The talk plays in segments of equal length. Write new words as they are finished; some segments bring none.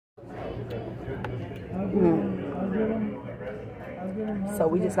So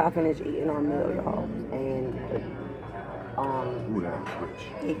we just got finished eating our meal, y'all, and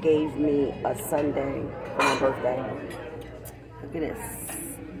they gave me a sundae for my birthday. Look at this.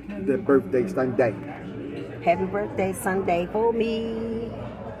 The birthday sundae. Happy birthday sundae for me.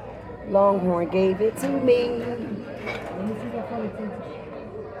 Longhorn gave it to me.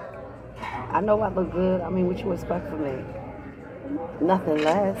 I know I look good. I mean, what you expect from me? Nothing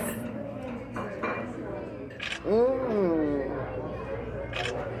less.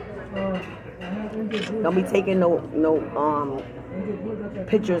 Don't be taking no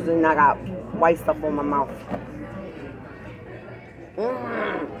pictures and I got white stuff on my mouth.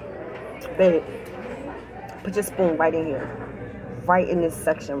 Babe, put your spoon right in here. Right in this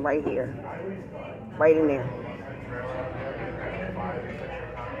section right here. Right in there.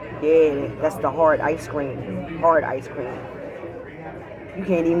 Yeah, that's the hard ice cream. Hard ice cream. You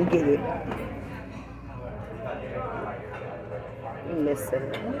can't even get it. You missing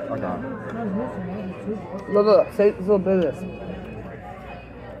it. I got it. Look, say this little business.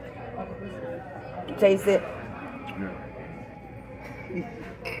 You taste it? Yeah.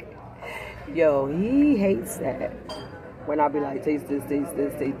 Yo, he hates that. When I be like, taste this, taste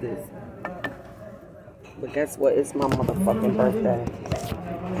this, taste this. But guess what? It's my motherfucking birthday.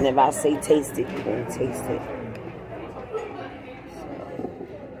 And if I say taste it, you're gonna taste it. So,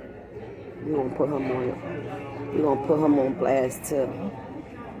 we're gonna put him on it. We're gonna put him on blast too.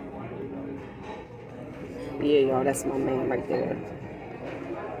 Yeah, y'all, that's my man right there.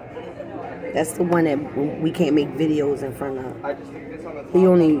 That's the one that we can't make videos in front of. He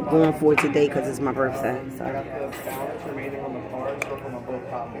only going for it today because it's my birthday. So.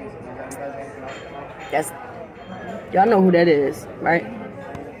 That's, y'all know who that is, right?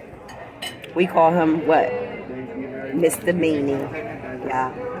 We call him what? Mr. Meanie.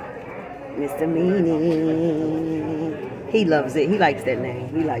 Yeah. Mr. Meanie. He loves it. He likes that name.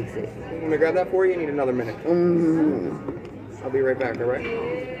 He likes it. I'm gonna grab that for you. You need another minute. I'll be right back, alright?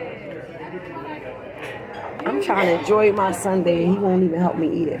 I'm trying to enjoy my sundae and he won't even help me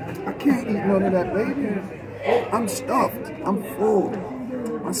eat it. I can't eat none of that, baby. I'm stuffed. I'm full.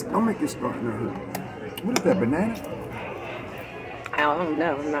 My stomach is starting to hurt. What is that, banana? I don't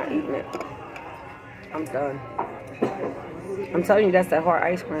know. I'm not eating it. I'm done. I'm telling you, that's that hard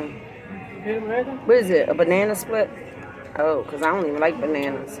ice cream. What is it? A banana split? Oh, because I don't even like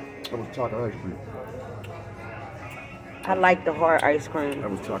bananas. That was chocolate ice cream. I like the hard ice cream.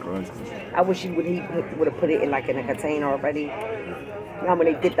 That was chocolate ice cream. I wish he would have put it in like in a container already. You know when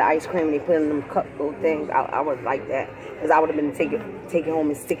they dip the ice cream and they put in them cup little things? I would like that. Because I would have been take it home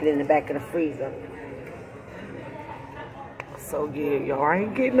and stick it in the back of the freezer. So yeah, y'all, I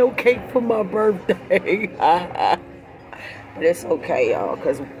ain't getting no cake for my birthday. But it's okay, y'all,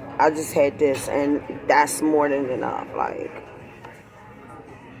 because I just had this and that's more than enough. Like,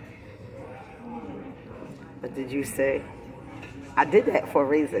 what did you say? I did that for a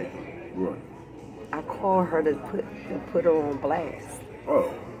reason. What? I called her to put her on blast. Oh.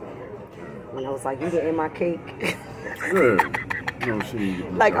 And I was like, you getting my cake? Yeah. No, she.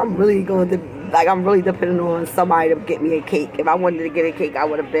 Like I'm really depending on somebody to get me a cake. If I wanted to get a cake, I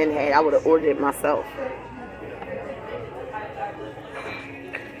would have I would have ordered it myself.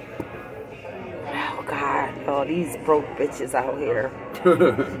 Oh God, oh these broke bitches out here.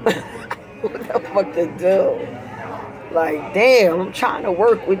 What the fuck to do? Like, damn, I'm trying to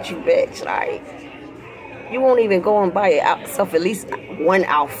work with you, bitch. Like, you won't even go and buy yourself at least one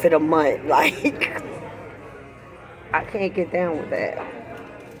outfit a month. Like, I can't get down with that.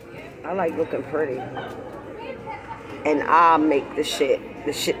 I like looking pretty. And I make the shit,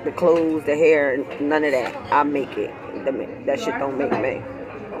 the clothes, the hair, none of that. I make it. That shit don't make me.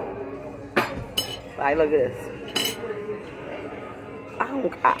 Like, look at this. I don't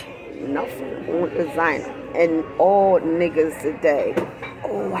got nothing on designer. And all niggas today,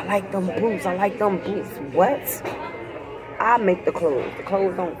 oh, I like them boots. I like them boots. What? I make the clothes. The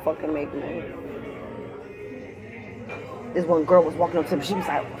clothes don't fucking make me. This one girl was walking up to me. She was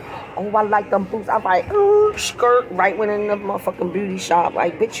like, oh, I like them boots. I was like, ooh, skirt. Right when in the motherfucking beauty shop.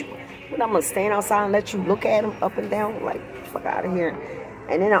 Like, bitch, when I'm going to stand outside and let you look at them up and down? Like, fuck out of here.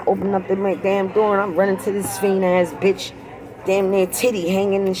 And then I open up the damn door and I'm running to this fiend ass bitch. Damn near titty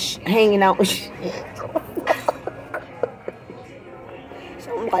hanging out and shit.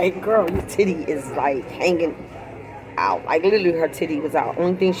 So I'm like, girl, your titty is like hanging out. Like literally her titty was out.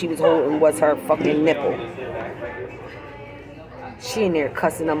 Only thing she was holding was her fucking nipple. She in there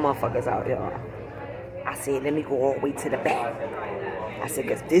cussing them motherfuckers out, y'all. I said, let me go all the way to the back. I said,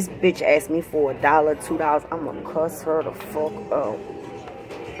 cause this bitch asked me for $1, $2, I'm gonna cuss her the fuck up.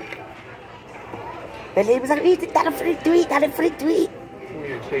 The lady was like, eat it, that for the tweet, that for the tweet. We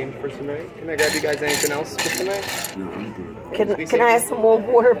need to change for tonight. Can I grab you guys anything else for tonight? No, I'm good. Can I have some more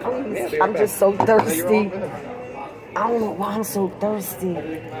water, please? Yeah, be right I'm back. just so No, you're all thirsty. good. I don't know why I'm so thirsty.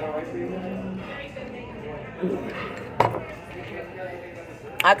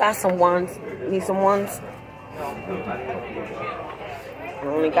 I got some ones. Need some ones? I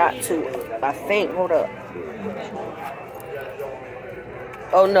only got 2. I think. Hold up.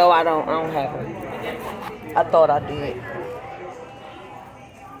 Oh no, I don't have them. I thought I did.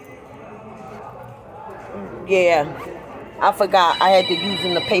 Yeah. I forgot. I had to use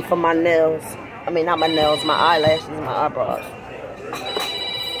them to pay for my nails. I mean, not my nails, my eyelashes, my eyebrows.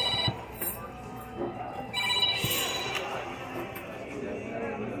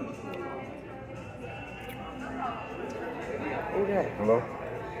 Who that? Hello?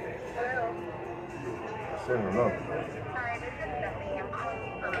 Say hello.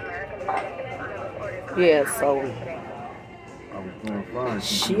 Yeah, so I was doing fine.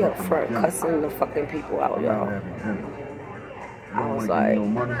 she up front cussing the fucking people out, I'm not y'all. having dinner. You I don't was wanna give me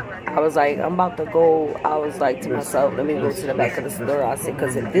like, no money? I'm about to go. I was like to myself, let me go to the back of the store. I said,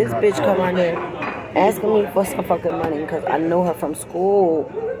 because if this bitch come on there asking me for some fucking money, because I know her from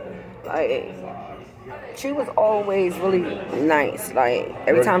school, like, she was always really nice. Like,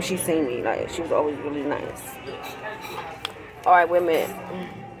 every time she seen me, like, she was always really nice. All right, wait a minute.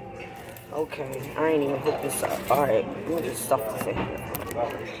 Okay, I ain't even hooked this up. All right, let me just stuff this in here.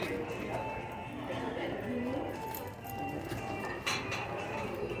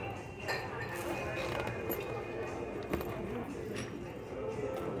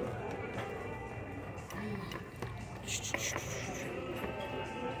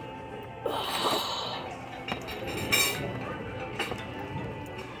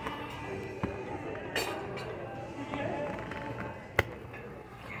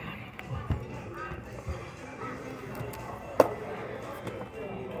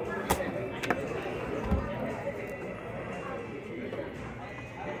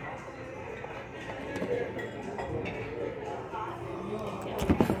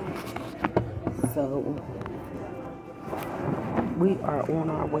 So we are on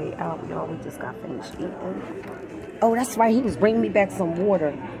our way out, y'all. We just got finished eating. Oh, that's right. He was bringing me back some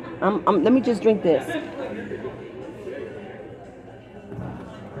water. Let me just drink this.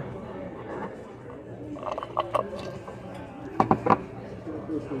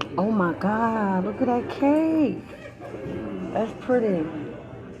 Oh my God! Look at that cake. That's pretty.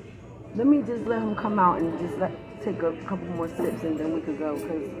 Let me just let him come out and just take a couple more sips and then we could go,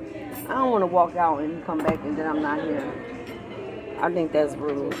 because I don't want to walk out and come back and then I'm not here. I think that's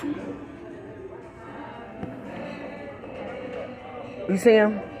rude. You see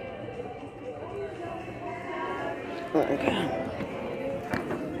him? Okay.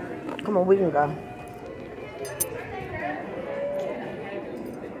 Come on, we can go.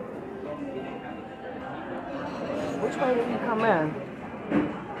 Which way did we come in?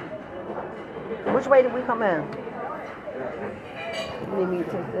 Which way did we come in? You need me to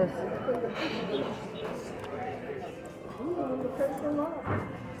take this?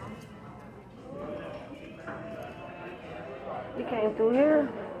 You came through here?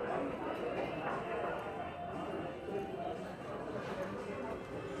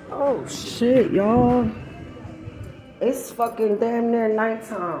 Oh shit, y'all. It's fucking damn near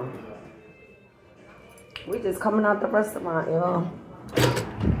nighttime. We just coming out the restaurant, y'all.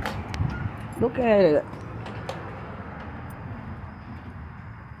 Look at it.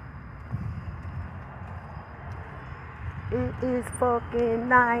 It is fucking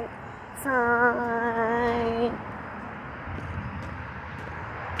night time.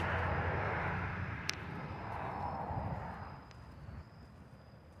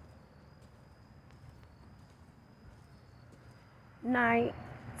 Night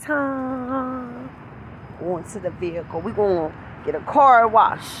time. Going to the vehicle. We're going to get a car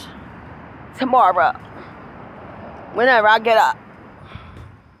wash tomorrow. Whenever I get up.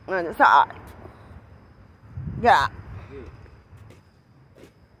 On the side. Yeah.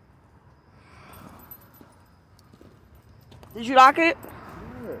 Did you lock it?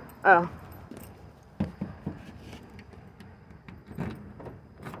 Oh.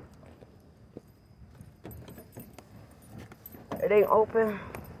 It ain't open.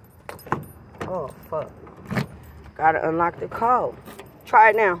 Oh, fuck. Gotta unlock the code.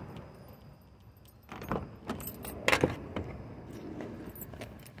 Try it now.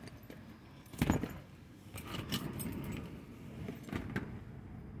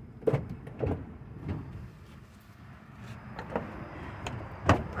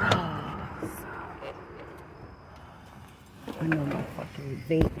 I know my fucking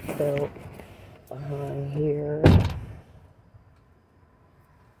vape fell. behind here.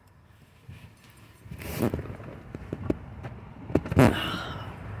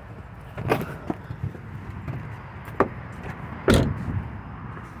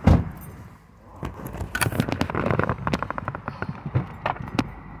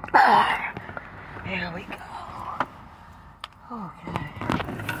 There we go. Okay.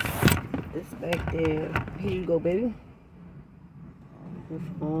 This back there. Here you go, baby.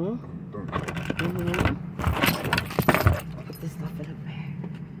 Put this stuff in the bag.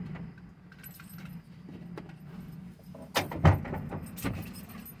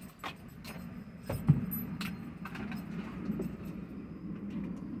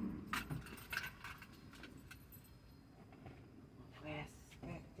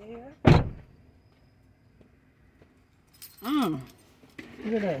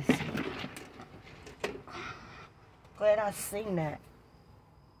 Look at this. Glad I seen that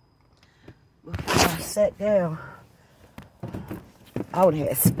before I sat down. I would have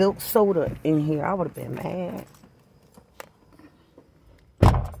had spilt soda in here. I would have been mad.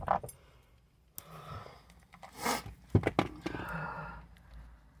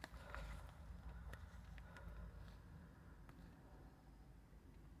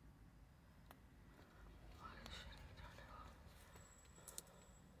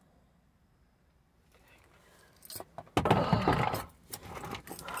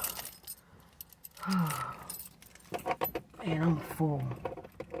 Man, I'm full.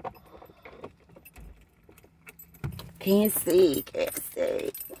 Can't see.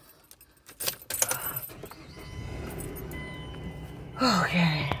 Okay.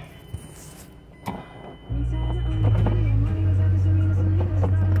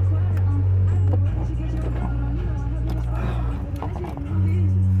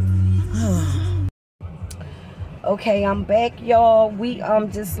 Okay, I'm back, y'all. We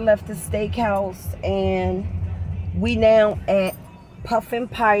just left the steakhouse and we now at Puffin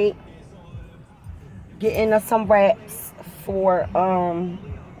Pipe getting us some wraps for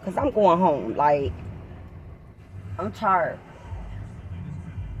cause I'm going home. Like, I'm tired.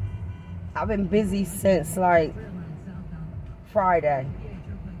 I've been busy since like Friday,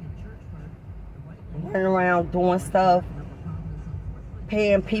 running around doing stuff,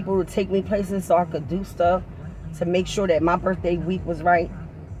 paying people to take me places so I could do stuff to make sure that my birthday week was right.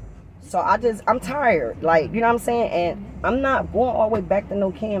 So I'm tired, like, you know what I'm saying? And I'm not going all the way back to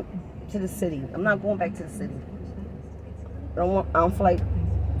no camp to the city. I'm not going back to the city. I don't feel like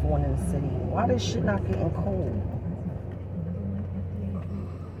going in the city. Why this shit not getting cold?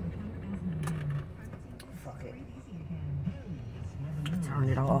 Fuck it. Turn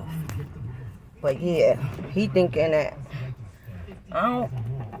it off. But yeah, he thinking that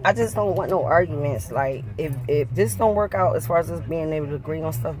I just don't want no arguments. Like, if this don't work out as far as us being able to agree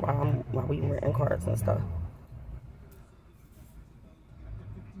on stuff while we renting cars and stuff.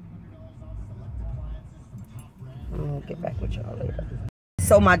 I'm gonna get back with y'all later.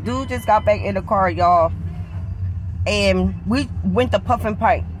 So my dude just got back in the car, y'all, and we went to Puffin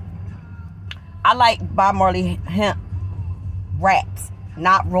Pipe. I like Bob Marley hemp wraps,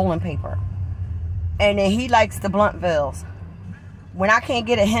 not rolling paper. And then he likes the Bluntvilles. When I can't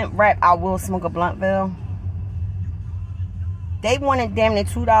get a hemp wrap, I will smoke a Bluntville. They wanted damn near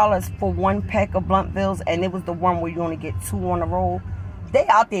 $2 for one pack of Bluntvilles, and it was the one where you only get 2 on the roll. They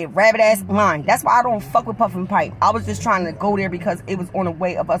out there rabbit ass blind. That's why I don't fuck with Puffin Pipe. I was just trying to go there because it was on the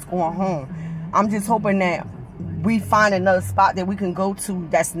way of us going home. I'm just hoping that we find another spot that we can go to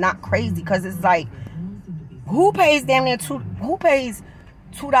that's not crazy, because it's like, who pays damn near who pays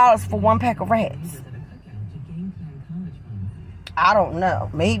 $2 for one pack of wraps? I don't know.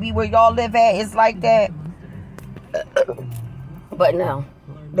 Maybe where y'all live at is like that. But no.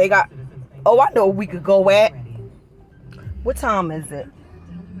 They got... Oh, I know we could go at. What time is it?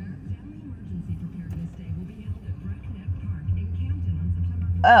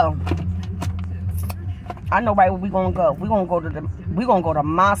 Oh. I know right where we gonna go. We gonna go to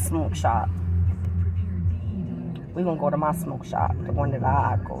my smoke shop. We gonna go to my smoke shop. The one that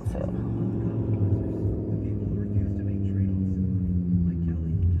I go to.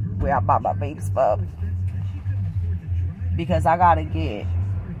 Where I bought my baby stuff, because I gotta get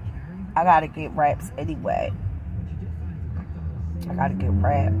wraps anyway. I gotta get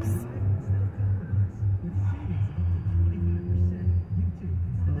wraps.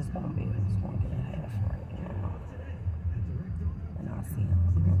 I'm just gonna get a half right now, and I'll see.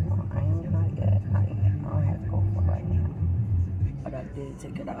 I ain't not yet. I don't have to go for it right now, but I did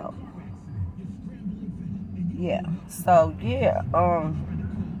take it out. Yeah. So yeah.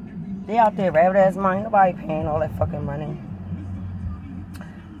 They out there rabbit ass money. Nobody paying all that fucking money.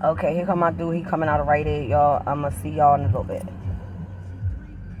 Okay, here come my dude. He coming out of Rite Aid, y'all. I'm gonna see y'all in a little bit.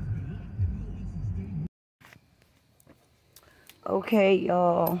 Okay,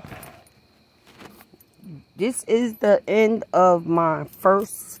 y'all. This is the end of my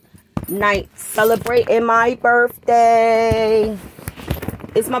first night celebrating my birthday.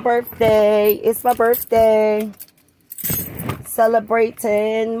 It's my birthday. It's my birthday.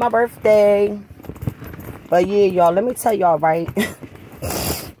 Celebrating my birthday. But yeah, y'all, let me tell y'all, right?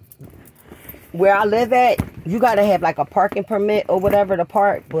 Where I live at, you gotta have like a parking permit or whatever to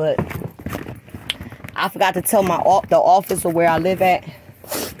park. But I forgot to tell the office of where I live at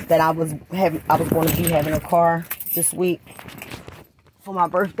that I was going to be having a car this week for my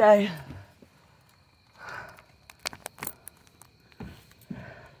birthday.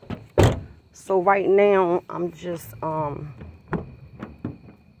 So right now I'm just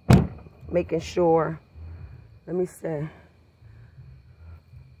making sure. Let me see.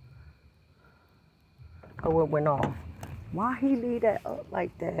 Oh, it went off. Why he leave that up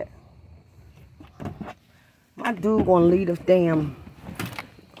like that? My dude gonna leave the damn.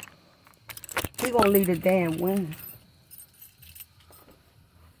 He gonna leave the damn window.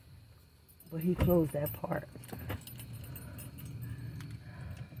 But he closed that part.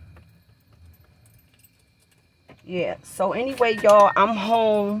 Yeah, so anyway, y'all, I'm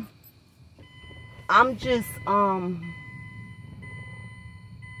home. I'm just,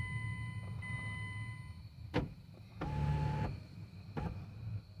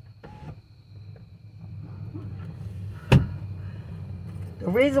 the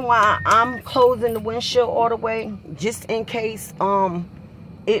reason why I'm closing the windshield all the way, just in case,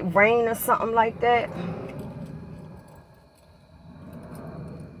 it rain or something like that.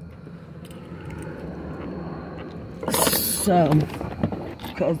 So,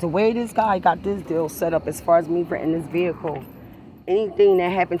 because the way this guy got this deal set up as far as me renting this vehicle, anything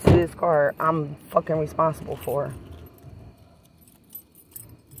that happens to this car, I'm fucking responsible for.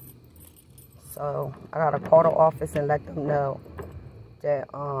 So, I gotta call the office and let them know that,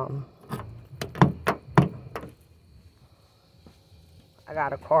 I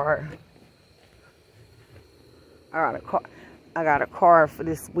got a car for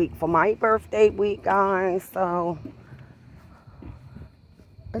this week, for my birthday week, guys. So,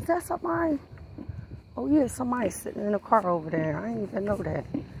 is that somebody? Oh yeah, somebody's sitting in a car over there. I didn't even know that.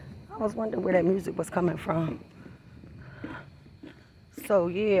 I was wondering where that music was coming from. So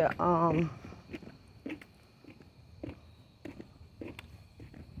yeah, I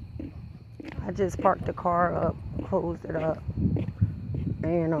just parked the car up, closed it up,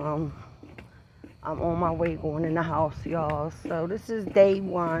 and I'm on my way going in the house, y'all. So this is day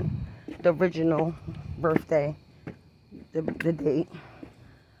one, the original birthday, the date.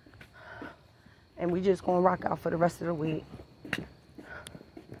 And we just gonna rock out for the rest of the week.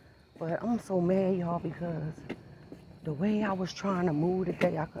 But I'm so mad, y'all, because the way I was trying to move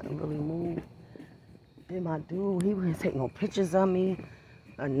today, I couldn't really move. And my dude, he wouldn't take no pictures of me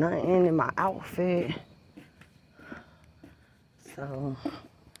or nothing in my outfit. So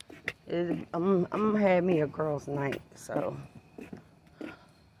I'm had me a girls' night, so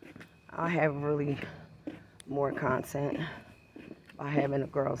I'll have really more content by having a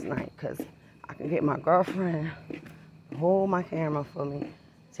girls' night, because I can get my girlfriend to hold my camera for me,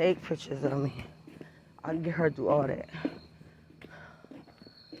 take pictures of me. I can get her to do all that.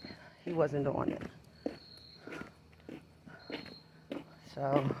 He wasn't doing it.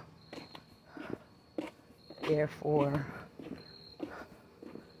 So, therefore,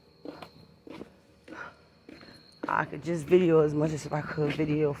 I could just video as much as I could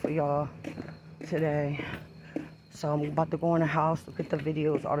video for y'all today. So I'm about to go in the house, look at the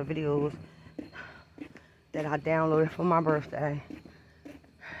videos, all the videos that I downloaded for my birthday.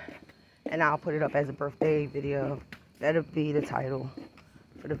 And I'll put it up as a birthday video. That'll be the title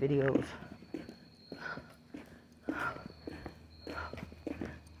for the videos.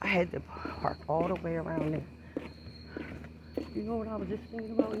 I had to park all the way around there. You know what I was just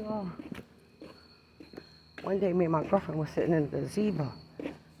thinking about, y'all? One day, me and my girlfriend was sitting in the gazebo,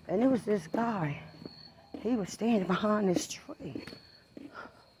 and there was this guy. He was standing behind this tree.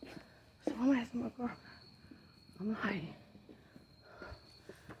 So I'm asking my girlfriend,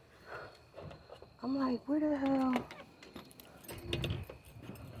 I'm like, where the hell?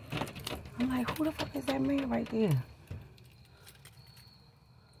 I'm like, who the fuck is that man right there?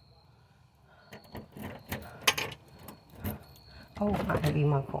 Oh, I didn't leave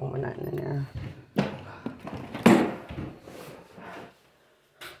my phone or nothing in there.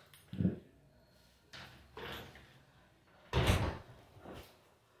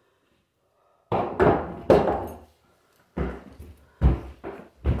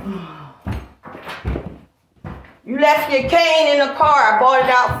 You left your cane in the car. I bought it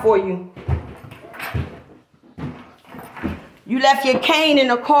out for you. You left your cane in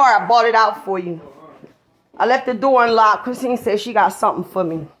the car. I bought it out for you. I left the door unlocked. Christine said she got something for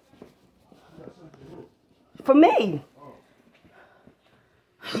me. For me.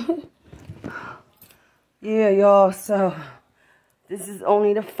 Yeah, y'all. So this is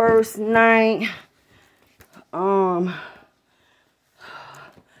only the first night.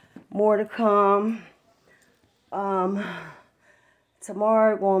 More to come.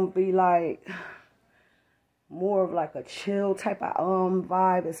 Tomorrow gonna be like more of like a chill type of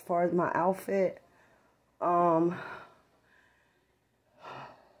vibe as far as my outfit. But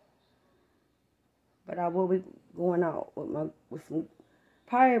I will be going out with some,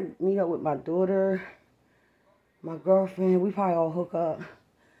 probably meet up with my daughter, my girlfriend. We probably all hook up,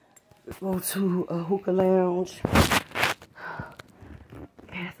 go to a hookah lounge,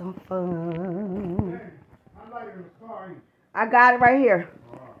 have some fun. I got it right here.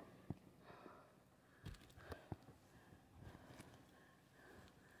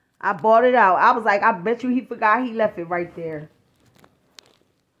 I bought it out. I was like, I bet you he forgot he left it right there.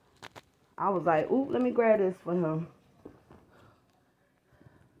 I was like, ooh, let me grab this for him.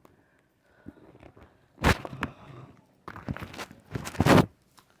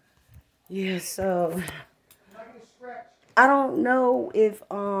 Yeah, so I don't know if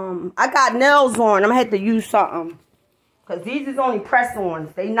I got nails on. I'm gonna have to use something. Cause these is only press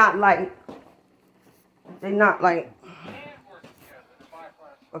ons. They not like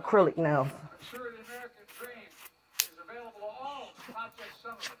acrylic nails.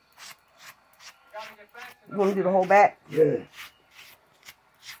 You want to do the whole back? Yeah. Today,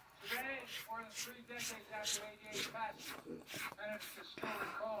 more than 3 decades after ADA's passing, Senators can still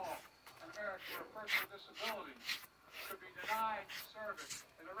recall America where a person with disability could be denied service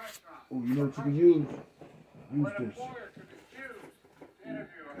in a restaurant. Oh, you know what you can use? Use Where an this. employer could refuse to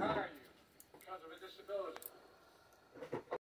interview or hire you because of a disability.